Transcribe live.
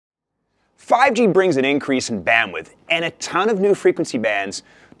5G brings an increase in bandwidth and a ton of new frequency bands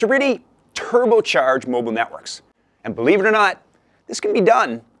to really turbocharge mobile networks. And believe it or not, this can be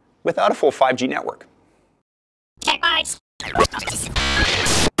done without a full 5G network. Tech Bytes.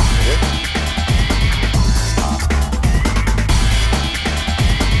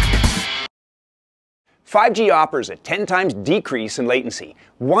 5G offers a 10 times decrease in latency,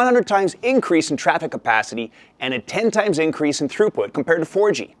 100 times increase in traffic capacity, and a 10 times increase in throughput compared to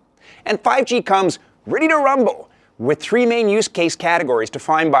 4G. And 5G comes ready to rumble with three main use case categories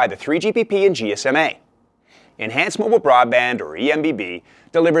defined by the 3GPP and GSMA. Enhanced Mobile Broadband, or eMBB,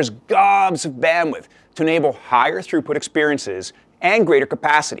 delivers gobs of bandwidth to enable higher throughput experiences and greater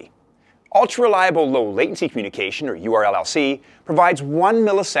capacity. Ultra-reliable low-latency communication, or urLLC, provides 1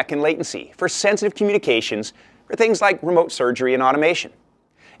 millisecond latency for sensitive communications for things like remote surgery and automation.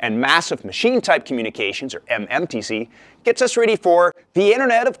 And massive machine-type communications, or mMTC, gets us ready for the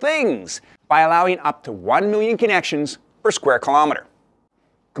Internet of Things by allowing up to 1 million connections per square kilometer.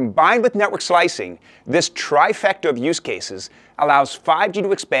 Combined with network slicing, this trifecta of use cases allows 5G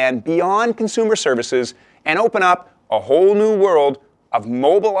to expand beyond consumer services and open up a whole new world of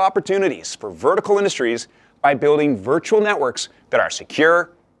mobile opportunities for vertical industries by building virtual networks that are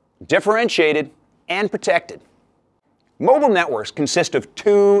secure, differentiated, and protected. Mobile networks consist of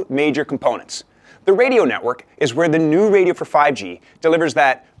two major components. The radio network is where the new radio for 5G delivers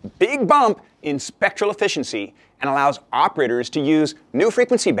that big bump in spectral efficiency and allows operators to use new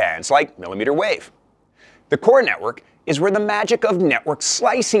frequency bands like millimeter wave. The core network is where the magic of network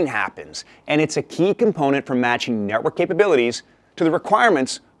slicing happens, and it's a key component for matching network capabilities to the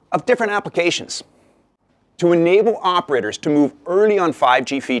requirements of different applications. To enable operators to move early on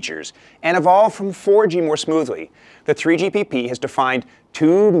 5G features and evolve from 4G more smoothly, the 3GPP has defined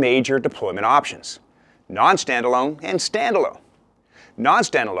two major deployment options: non-standalone and standalone.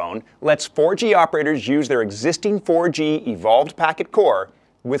 Non-standalone lets 4G operators use their existing 4G evolved packet core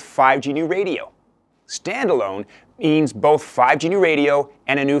with 5G new radio. Standalone means both 5G new radio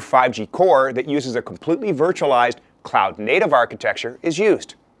and a new 5G core that uses a completely virtualized cloud-native architecture is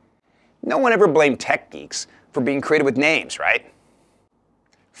used. No one ever blamed tech geeks for being creative with names, right?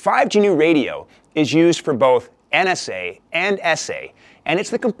 5G new radio is used for both NSA and SA, and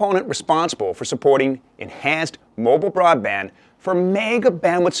it's the component responsible for supporting enhanced mobile broadband for mega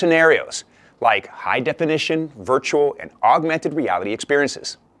bandwidth scenarios like high-definition, virtual, and augmented reality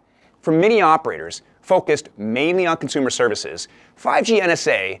experiences. For many operators focused mainly on consumer services, 5G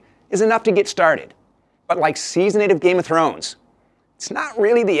NSA is enough to get started. But like season 8 of Game of Thrones, it's not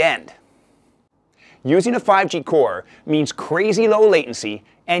really the end. Using a 5G core means crazy low latency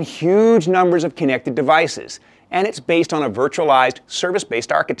and huge numbers of connected devices, and it's based on a virtualized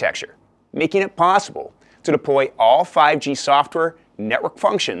service-based architecture, making it possible to deploy all 5G software network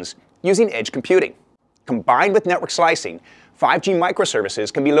functions using edge computing. Combined with network slicing, 5G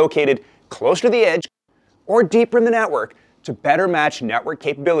microservices can be located close to the edge or deeper in the network to better match network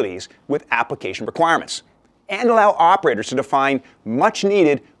capabilities with application requirements, and allow operators to define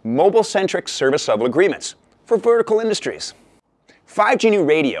much-needed mobile-centric service-level agreements for vertical industries. 5G new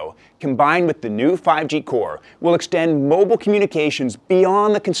radio, combined with the new 5G core, will extend mobile communications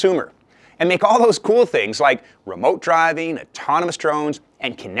beyond the consumer and make all those cool things like remote driving, autonomous drones,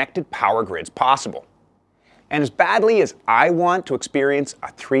 and connected power grids possible. And as badly as I want to experience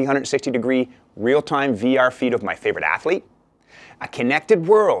a 360-degree real-time VR feed of my favorite athlete, a connected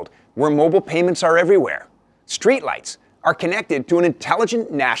world where mobile payments are everywhere, streetlights are connected to an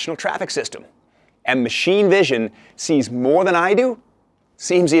intelligent national traffic system, and machine vision sees more than I do,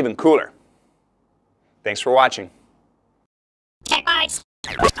 seems even cooler. Thanks for watching. Tech Bytes.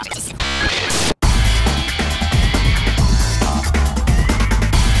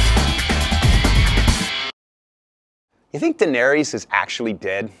 You think Daenerys is actually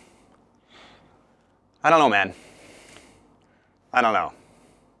dead? I don't know, man. I don't know.